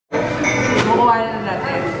Pagkawalan na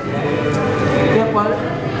natin. Kaya Paul?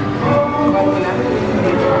 Kumain mo na?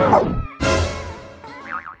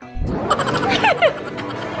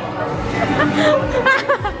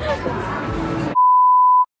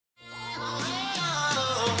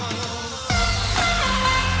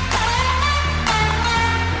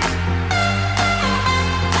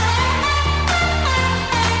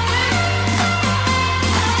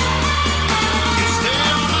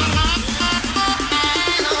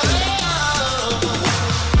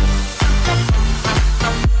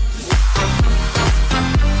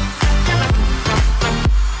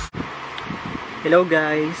 Hello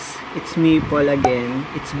guys, it's me Paul again.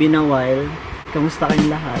 It's been a while. Kamusta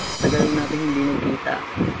kayong lahat? Tagal natin hindi nagkita.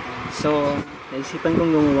 So, naisipan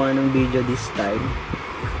kong gumawa ng video this time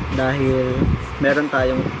dahil meron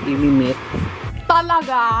tayong i-meet.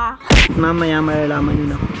 Talaga? Mamaya malalaman nyo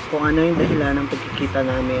na kung ano yung dahilan ng pagkikita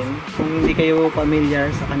namin. Kung hindi kayo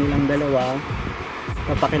pamilyar sa kanilang dalawa,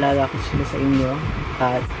 papakilala ko sila sa inyo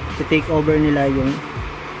at i-take over nila yung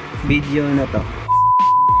video na to.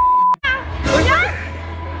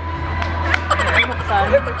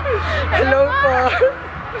 Hello po!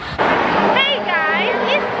 Hey guys,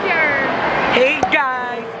 it's your... Hey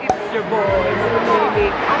guys! It's your boy!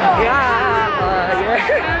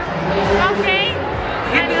 Okay?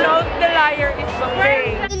 You know the liar is my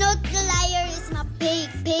pig! You know the liar is my pig.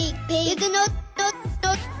 You do not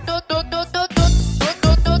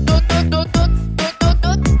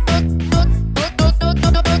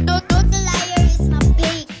the liar is my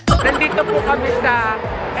pig. Nandito po kami sa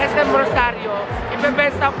SM Rosario.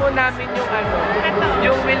 Ibebenta po namin yung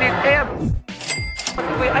yung welit. Ay,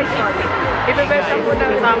 sorry. Ibebenta po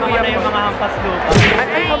namin kasama ko na yung mga hampas lupa.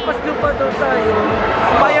 Ay, hampas lupa daw tayo.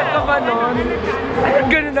 Bayad ka ba nun? Ay,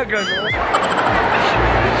 gano'n na gano'n.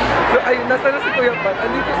 So, ayun, nasa na si Kuya Paul.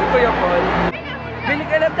 Andito si Kuya Paul. Bili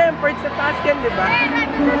ka ng tempered sa taas yan, di ba?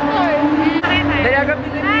 Dayaga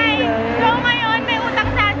bilhin niya. So ngayon, may utang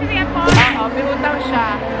sa si Kuya Paul? Oo, may utang siya.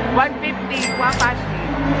 150,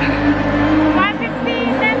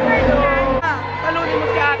 150, 10%. talunin mo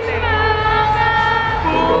si ate.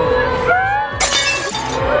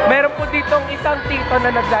 Meron po ditong isang tito na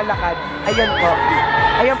naglalakad. Ayan po.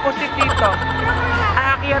 Ayan po si tito.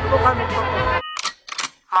 Aakyat po kami po.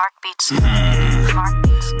 Mark Beats. Mark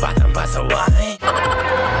Beats. Batang pasaway.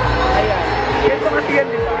 Ayan. Yan po kasi yan,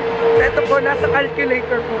 di ba? Ito po, nasa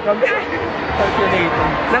calculator po kami. Calculator.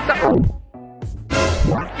 Nasa calculator.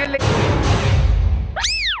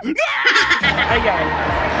 Ayan.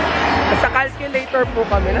 Nasa calculator po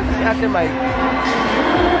kami. Nasa si Ate Mike.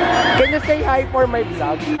 Can you say hi for my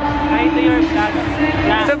vlog? Hi to your vlog.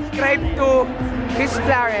 Yeah. Subscribe to his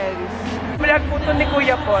Clarence. Vlog po to ni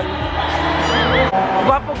Kuya Paul.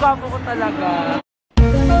 Gwapo-gwapo ko talaga.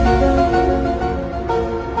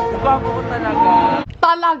 Gwapo ko talaga.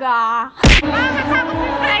 Talaga? Kasama ko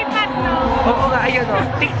sa iPad, no? Oo nga, ayun o.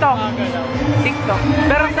 TikTok. TikTok.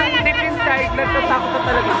 Pero sa deep inside, nagtatakot na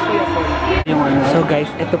talaga si Kuya Paul. So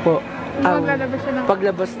guys, ito po ang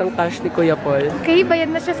paglabas ng cash ni Kuya Paul. Okay, bayad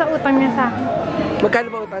na siya sa utang niya sa akin. Magkano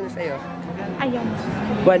ba utang niya sa'yo? Ayaw.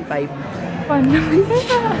 1.5.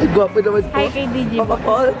 Ay, Gwapo naman po. hi kay DJ. Papa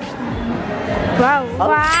Paul. Wow!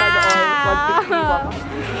 Wow! Wow!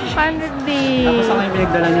 150. Tapos ako yung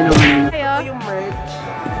pinagdala niyo naman. Ayo. Ito yung merch.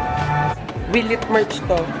 Welit merch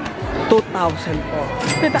to. 2,000 po.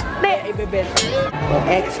 Hindi. Ibebenta.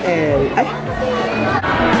 XL. Ay!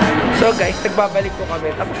 So guys, nagbabalik po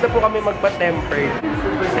kami. Tapos na po kami magpa-tempered. 2%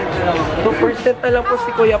 na lang po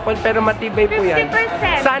si Kuya Paul, pero matibay po yan.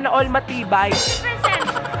 50%. Sana all matibay. 50%.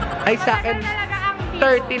 Ay sa akin,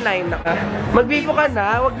 39 na ka. Magbibo ka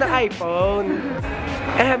na, wag na iPhone.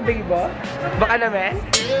 Bibo? Baka naman?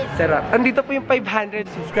 Sarap. Andito po yung 500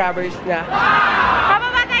 subscribers na.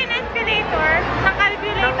 Pababa tayo ng escalator, ng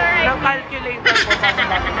calculator. Ng calculator po.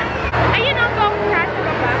 Ayun ang gong crash sa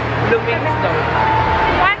baba. Lumix daw.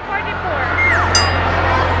 144.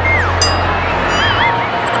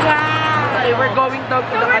 Wow! Okay, we're going down to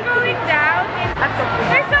So the we're going down. At the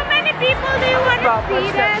There's so many people. Do you want to see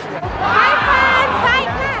this? Hi, fans! Hi,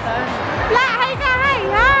 fans! Hi ka! Hi!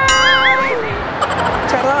 Hi!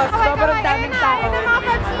 Charot! Sobrang Kaway, daming ayun na, tao. ayun na mga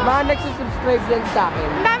fans. Mga nagsusubscribe yan sa akin.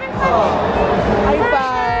 Ang daming fans. Hi,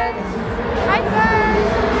 fans! Hi, fans!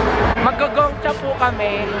 Mag-gongcha po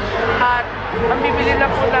kami at ang bibili na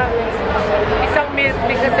po namin isang milk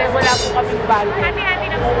tea kasi wala po kaming balo. Hati-hati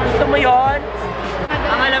na po. Gusto mo yun?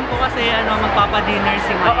 Ang alam ko kasi magpapa-dinner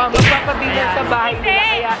si Mike. Oo, magpapadinner sa bahay Hindi.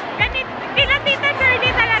 nila. Kaya, Kila Tita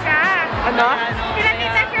Shirley talaga. ano? Kila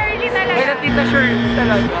Tita Shirley talaga. Kaya Tita Shirley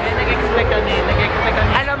talaga. Nag-expect kami.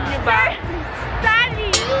 Alam niyo ba? Sally!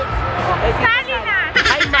 Okay, Tita Sally na!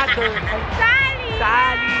 Hi, mother. Sally!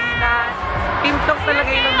 Salinas. Team song talaga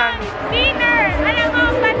yun ng namin. Dinner! Alam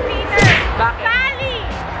mo, ba't dinner? Bakit?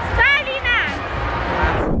 Salinas!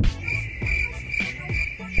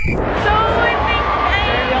 So, I think,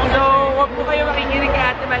 So, huwag po kayo makikinig kay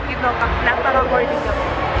Ate Mikey, no? Napaka-corny ka po.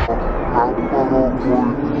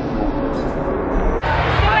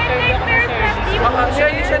 so I think there's a people.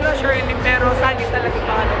 Surely siya na, surely, pero Sally talaga yung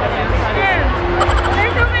pangalan na yan.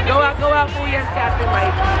 There's so many. Gawa po yan si Ate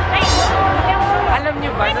Mikey. Ay, Alam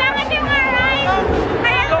niyo ba? wait lang, ito yung RI.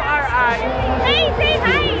 Hello, R.I. Hey, say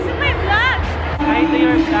hi to my vlog. Hi to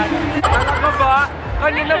your vlog. Ano ka ba?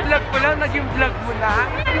 Kanina vlog ko lang, naging vlog mo na.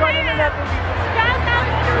 Iwanan na natin dito.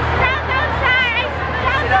 Shout out sa Init.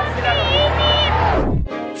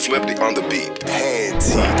 Flip it on the beat.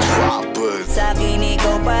 Panty droppers. Sa'kin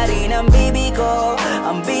ikaw pa rin ang baby ko.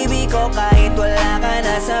 Ang baby ko kahit wala ka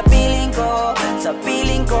na sa piling ko. Sa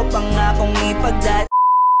piling ko pangakong ipagdad.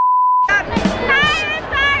 Hi, I'm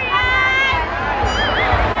sorry.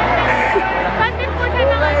 Bakit po siya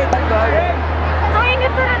naman? Ang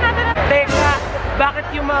init na natin. Teka, bakit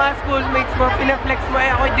yung mga schoolmates mo, pinaflex mo eh?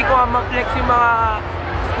 Ako hindi ko ma-flex yung mga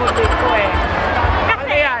schoolmates ko eh.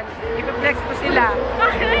 Ano yan? Ipaflex ko sila.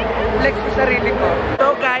 Flex ko sarili ko.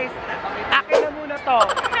 So guys, akin na muna to.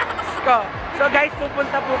 So guys,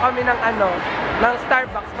 pupunta po kami ng ng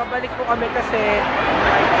Starbucks. Pabalik po kami kasi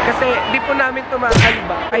di po namin tumaan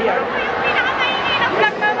ba. Ayan. Pinakamaingay ng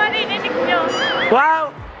vlog na marinig nyo. Wow!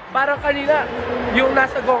 Parang kanina, yung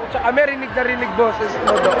nasa gong, tsaka may rinig na rinig boses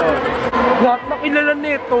mo doon. Lahat na kilala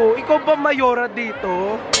nito. Ikaw ba mayora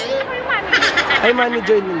dito? Ako yung manager. Ay,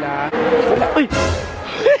 manager nila. Uy!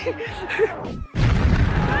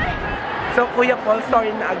 So, Kuya Paul,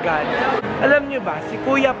 sorry na agad. Alam niyo ba, si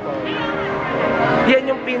Kuya Paul, yan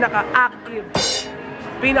yung pinaka-active,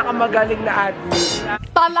 pinaka-magaling na admin.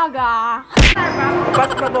 Talaga?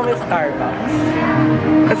 Pasok na po may Starbucks.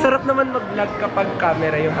 Ang sarap naman mag-vlog kapag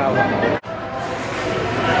camera yung hawak.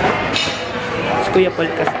 Si Kuya Paul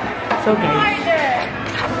kasi. So guys.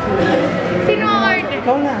 Sino ang order?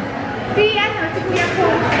 Ikaw na. Si Kuya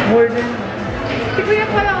Paul. Order. Si Kuya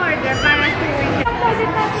Paul ang order para sa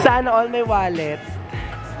Sana all may wallet.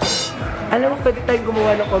 Alam mo, pwede tayong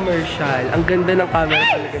gumawa ng commercial. Ang ganda ng camera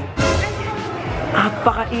talaga.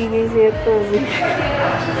 Napaka-ingay nito.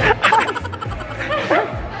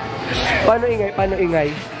 Paano ingay? Paano ingay?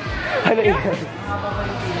 Paano ingay?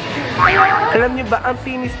 Alam niyo ba, ang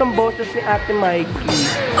tinis ng boses ni Ate Mikey.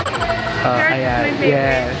 Ayan.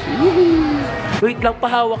 Yes. Wait lang,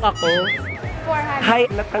 pahawak ako. 400. Hi,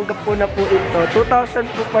 natanggap ko na po ito. 2,000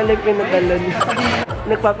 po pala yung pinadala niyo.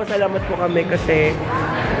 Nagpapasalamat po kami kasi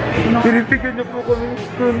pinitigan niyo po kami ng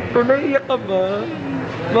punto. Naiyak ka ba?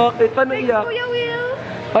 Bakit? Paano iyak? Kuya Will.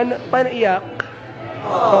 Paano iyak?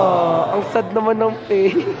 Ang sad naman ng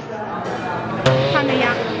face. Paano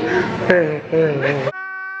yak?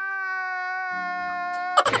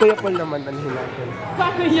 Kuya Paul naman, anuhin natin.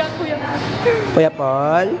 Paano yak, Kuya Will? Kuya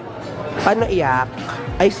Paul, paano iyak?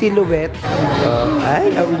 Ay, silhouette.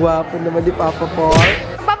 Ay, ang gwapo naman ni Papa Paul.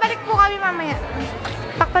 Babalik po kami mamaya.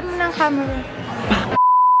 Takpan mo ng camera.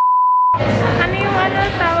 Ano yung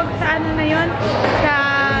tawag sa na yun? Sa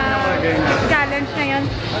challenge na yun?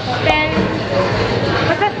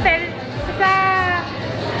 Basta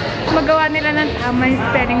magawa nila ng tama yung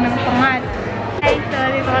spelling ng pangalan. Ay, so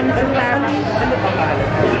dito kami sa Starbucks.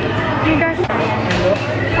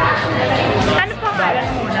 Ano pangalan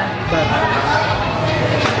muna?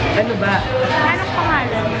 Ano ba? Anong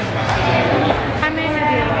pangalan?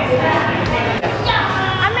 Amenadil.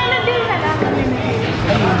 Amenadil na lang. Amenadil.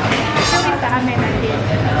 Yung isa, Amenadil.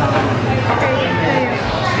 Okay, sa'yo.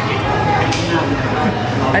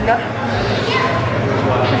 Ano?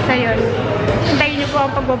 Basta yun. Hintayin niyo po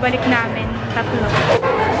ang pagbabalik namin. Tatlo.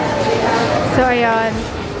 So, ayun.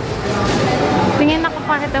 Tingin ako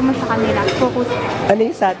pakita mo sa kanila. Focus. Ano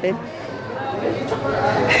yung sa atin?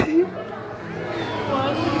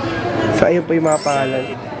 So, ayun po yung mga pangalan.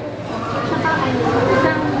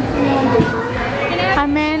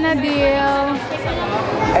 Amenadil.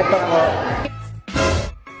 Eto ko.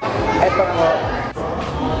 Eto ko.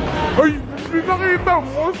 Ay, pinakita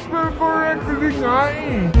mo, spell correctly nga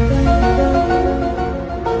eh.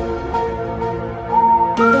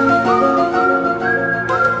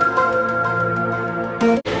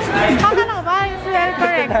 Ano na ba? Yung spell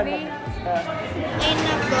correctly?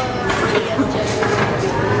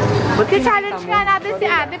 I-challenge nga natin si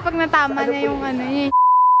ate pag natama niya yung niya.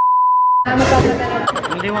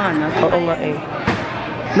 Ang liwanag. Oo nga eh.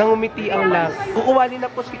 Nangumiti ang lang. Kukuwali na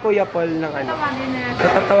po si Kuya Paul ng Tawagin na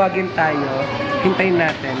natin. Tatawagin tayo. Hintayin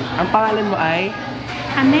natin. Ang pangalan mo ay?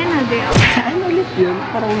 Anena din. Saan ulit yun?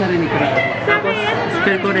 Parang narinig ko rin. Tapos,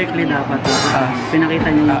 spell correctly dapat. Pinakita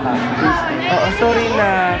niyo yung Oo, sorry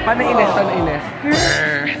na. Paano Ines? Paano Ines?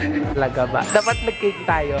 Talaga ba? Dapat nag-cake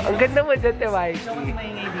tayo. Ang ganda mo dyan, Tewaiki.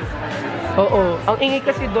 Oo. Ang ingay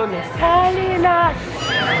kasi doon eh. Salinas!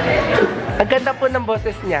 Ang ganda po ng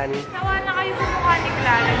boses niyan. Sawa na kayo sa mukha ni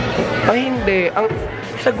Clara. Ay, hindi. Ang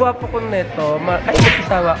sa gwapo ko neto, ay,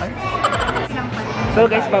 magsasawa ka. So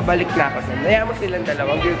guys, babalik na ako. Naya mo silang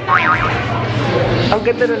dalawa. Ang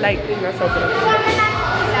ganda ng lighting na sobrang.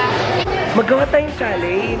 Magawa tayong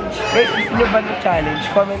challenge. Guys, gusto nyo ba ng challenge?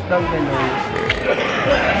 Comment down below.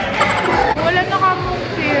 Wala na kamong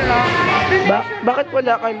pera.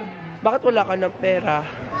 Bakit wala ka ng pera?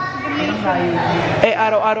 Eh,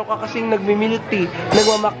 araw-araw ka kasing nagmi-milk tea,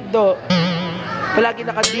 nagmamakdo. Palagi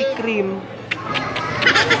naka-D-cream.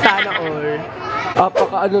 Sana all.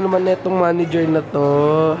 Apaka-ano naman na itong manager na to.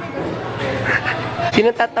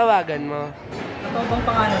 Sino tatawagan mo? Ito bang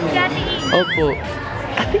pangalan mo? Dati. Opo.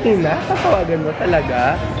 Ate Ina, tatawagan mo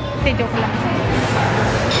talaga? Hindi, joke lang.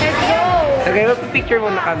 Let's go! Okay, magpipicture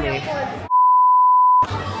muna kami.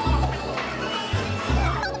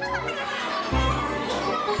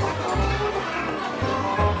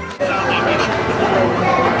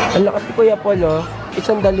 Ang lakas si Kuya Polo,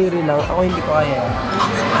 isang daliri lang, ako hindi ko kaya.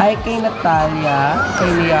 Hi kay Natalia,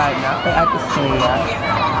 kay Niana, kay Ate Seya.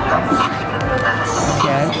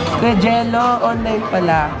 Yan. Kuya Jello, online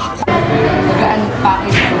pala.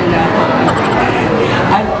 Nag-unpacking na nila.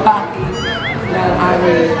 Unpacking ng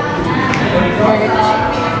aming merch.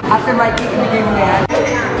 After my cake, ibigay mo na yan.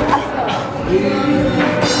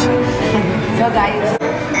 So guys,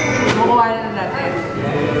 kukuha na natin.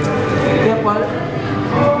 Kuya Paul,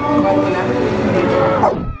 kukuha mo na.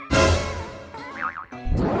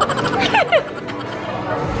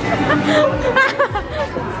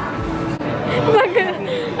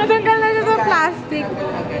 Natanggal na siya sa plastic.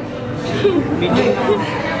 Video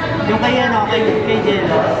yung kay ano, kay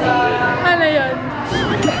Jello. Ano yun?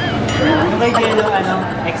 Yung kay Jello, ano,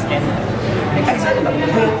 XN. XN ba?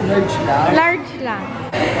 Large lang? Large lang.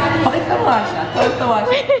 Pakitawa siya. Tawa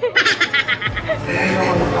siya.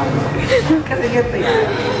 Kasi ganito yan.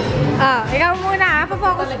 Ah, ikaw muna ha.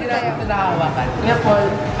 Papokus ko sa'yo. Ito nakahawakan. Kuya Paul,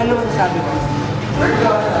 ano masasabi mo?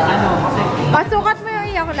 Ano, kasi Sukat mo yung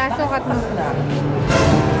iyakula. Sukat mo.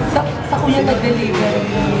 Sa kuya nag-delivery.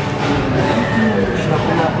 Siya,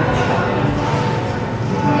 kumapit siya.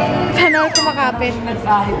 Sana ako kumakapit.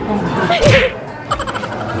 Nag-ahit ng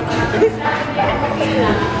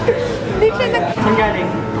Hindi siya nag... saan galing?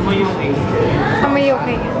 Amoy UK. Amoy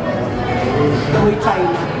okay. Uy,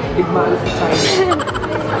 China. Digmaan sa China.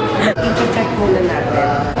 I-check muna natin.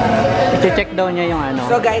 I-check daw niya yung ano.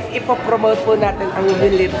 So guys, ipopromote po natin ang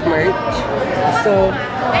welit merch. So,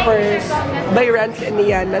 first, by Ranz and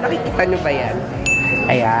Niana. Nakikita nyo ba yan?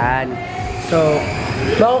 Ayan. So,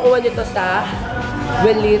 makukuha nyo to sa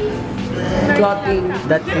welit clothing.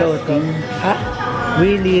 That clothing. Ha?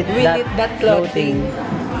 Welit That clothing.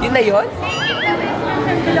 Yun na yun?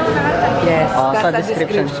 Yes, Oh, nasa sa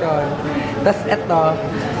description. Tapos ito,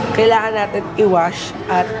 kailangan natin i-wash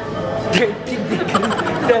at 30 degrees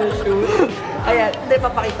Celsius. Ayan, hindi,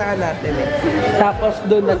 papakita ka natin eh. Tapos,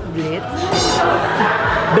 do not bleach.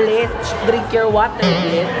 Bleach. Drink your water,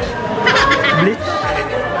 bleach. Bleach?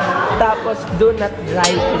 Tapos, do not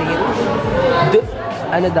dry clean.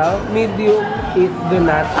 Ano daw? Medium heat, do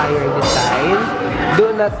not iron design.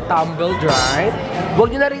 Do not tumble dry.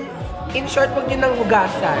 Huwag nyo na rin, in short, huwag nyo nang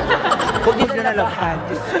hugasan. Huwag nyo na labahan.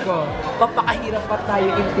 Diyos ko, papakahirap pa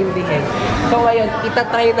tayo intindihin. So ngayon,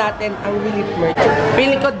 itatry natin ang welit merch.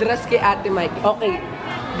 Feeling ko dress kay Ate Mike. Okay.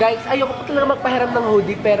 Guys, ayoko pa talaga magpahiram ng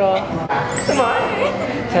hoodie, pero... Sama?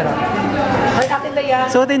 Sarap. Ay, akin na yan.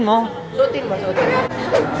 Suotin mo. Suotin mo, suotin mo.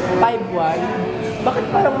 5'1".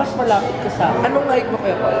 Bakit parang mas malapit ka sa... Anong height mo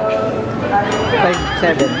kaya, Paul?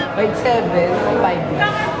 5'7". 5'7" o 5'1".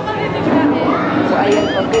 So, ayan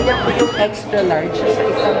po. Ganyan po yung extra large sa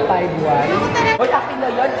isang 5'1". Hoy, akin na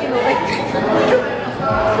yan. Kinurek.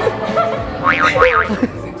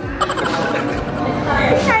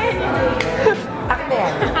 Akin na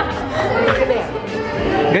yan. Akin na yan.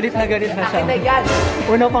 Galit na siya. Akin na yan.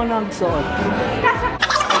 Una pang nagsuot.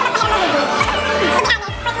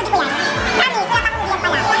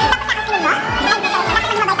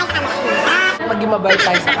 Maging mabait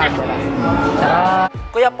tayo sa camera.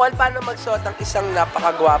 Kuya Paul, paano magsuot ang isang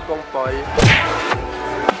napakagwapong Paul?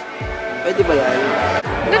 Pwede ba yan?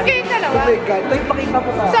 Doon kayong dalawa. Oh my God. Ito, ipakita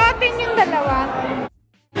mo ka. Sa atin yung dalawa.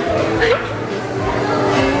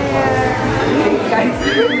 Guys.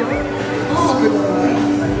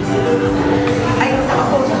 Ay,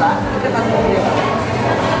 nakapose ba? Ikatatong niya ba?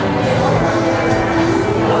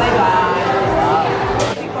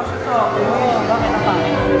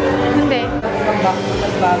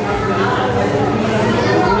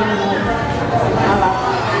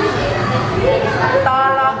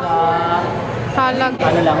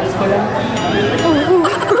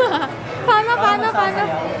 Paano?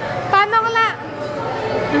 Paano ko na?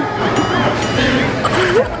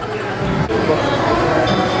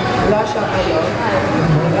 Wala siya kayo.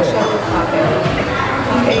 Wala siya kayo.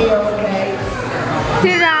 Okay.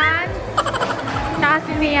 Si Ranz. Tsaka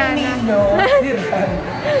si Niana. Si Ranz.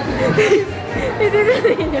 Hindi na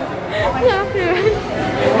ninyo. Si Ranz.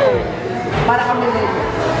 Para kami na yun.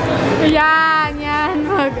 Yan.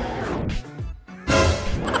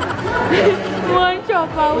 One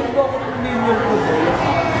chopaw.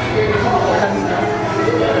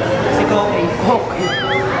 Si Koki. Okay.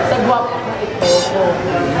 Sa guwapo na ito.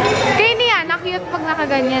 Kaya Niana, cute pag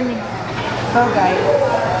nakaganyan eh. So guys,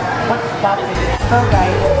 what's poppin'?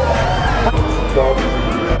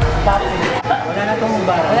 Wala na itong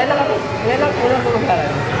hubaran. Wala lang itong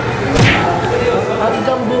hubaran.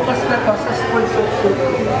 Hanggang bukas na to sa school suit.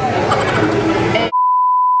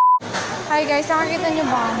 Hi guys, nakakita niyo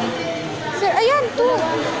ba kami? Sir, ayan, to.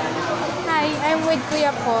 Hi, I'm with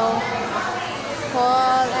Kuya Paul.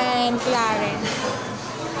 Paul and Clarence.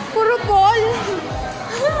 Puro Paul!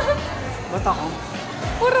 Ba't ako?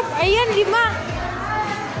 Ayan, 5. 5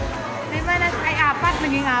 na, ay 4,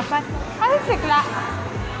 naging 4. Ano si Kla?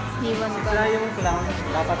 Iwan ko. Wala yung clown.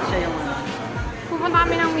 Dapat siya yung ano. Pupunta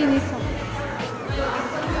kami ng Miniso.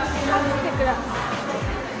 Ano si Kla?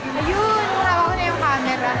 Ayun, hawak ko na yung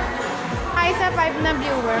camera. Hi sa 5 na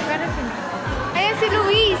viewer, pero sino? Ayan si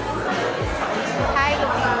Luis! Hi,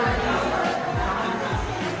 Luis.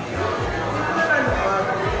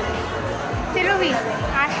 Si Luis,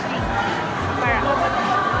 Ashley. Parang.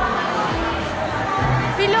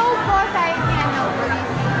 Below po sa ano, Luis.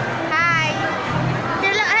 Hi!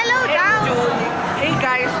 Hello daw! Hey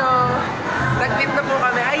guys, so nag-tip na po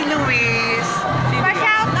kami. Hi Luis!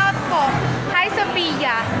 Pa-shoutout po. Hi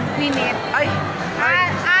Sophia, Winnet. Ay!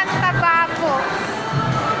 Antabapo.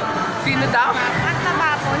 Sino daw?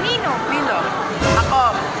 Antabapo. Nino.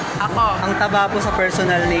 Ako. Ang taba po sa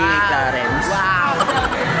personal ni Clarence. Wow!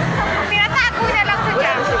 Pinatago na lang sa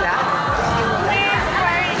dyan. Ano sila?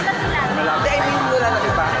 I mean, wala na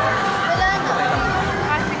iba.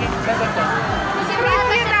 Sige. Gaganda. Si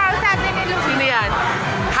Luis daw, sabi ni Luis. Sino yan?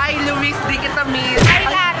 Hi Luis, di kita miss. Hi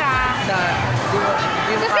Lara.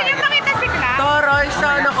 Gusto niyo makita si Cla? Toroy,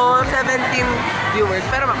 sana all 17 viewers.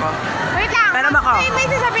 Pero ako. Wait lang. Pero ako. May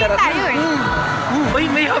sasabihin tayo eh. Uy,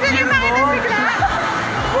 may Gusto niyo hapil makita mo. si Cla?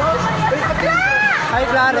 Hi,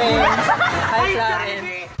 Clarence! Hi,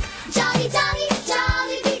 Clarence!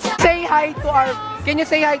 Say hi to our... Can you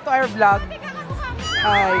say hi to our vlog?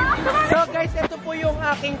 Hi. So guys, ito po yung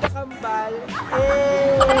aking kakambal.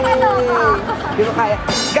 Di ba kaya?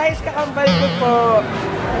 Guys, kakambal ko po.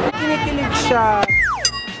 Kinikilig siya.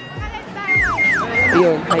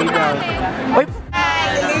 Yun, hi daw. Uy!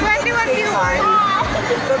 21 viewers.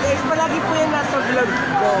 So guys, palagi po yan nasa vlog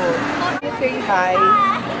ko. Say hi.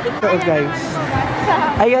 So guys,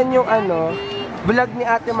 ayan yung ano, vlog ni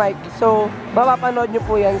Ate Mikey. So, mapapanood nyo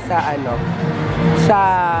po yan sa ano, sa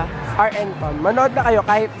RN Farm. Manood na kayo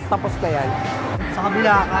kahit tapos na yan. Sa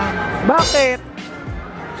kabila ka. Bakit?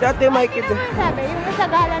 Si Ate Mikey din. Sabi, yung isa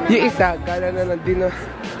gala na. Yung isa, gala na lang.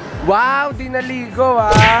 Wow, di naligo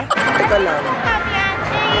ah. Teka lang.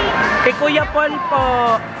 Kay Kuya Paul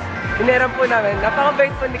po. Hiniram po namin. Napaka-bait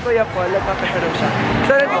po ni Kuya Paul. Nagpapahiram siya.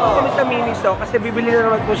 So, nandito kami sa Miniso kasi bibili na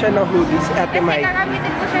naman po siya ng hoodies si Ate Mikey. Nakamitin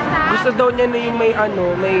ko siya sa... Gusto daw niya na yung may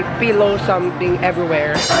ano, may pillow something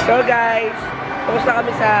everywhere. So guys, tapos na kami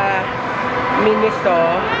sa Miniso.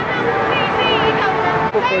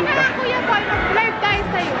 Pupunta. Kuya Paul, mag-live tayo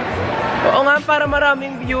sa'yo. Oo nga, para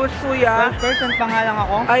maraming views, Kuya. 12% pa nga lang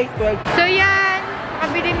ako. Ay, 12. So yan,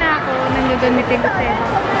 kabili na ako ng gagamitin ko sa'yo.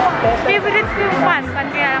 Favorite ko yung pan-pan,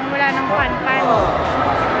 kaya lang wala ng pan-pan.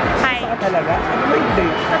 Hi. Saka talaga? Ano ba yung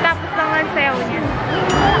date? So tapos lang ang sayaw niya.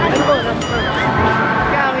 Ano ba?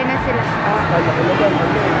 Gawin na sila. Kala ko na ba?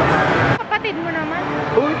 Kapatid mo naman.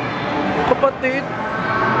 Uy, kapatid.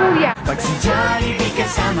 Kuya. Pag si Jollibee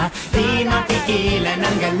kasama, di mapigilan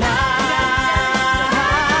ang gala.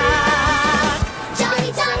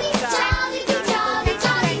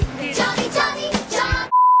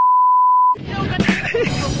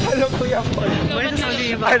 Hello, Kuya Paul.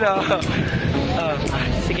 Ano?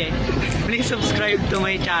 Sige. Please subscribe to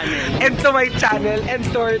my channel. And to my channel, and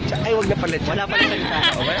to our ay, wag na pala dyan. Wala pala sa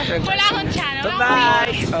channel. Wala akong channel.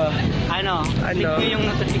 Bye-bye! Ano? Click nyo yung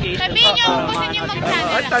notification. Sabihin niyo kung gusto niyo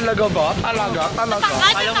mag-channel. Talaga ba? Talaga?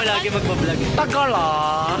 Alam mo lagi magbablog. Tagala!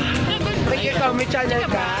 Thank you, may channel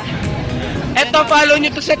ka. Eto, follow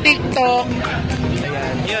nyo to sa TikTok.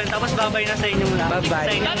 Ayan. Yun, tapos babay na sa inyong lahat. Bye-bye.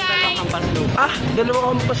 Sa inyong dalawang kampas lupa. Ah,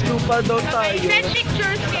 dalawang kampas lupa daw tayo. Send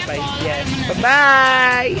pictures, Kuya Bye. Paul. Yes.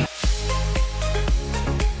 Bye-bye!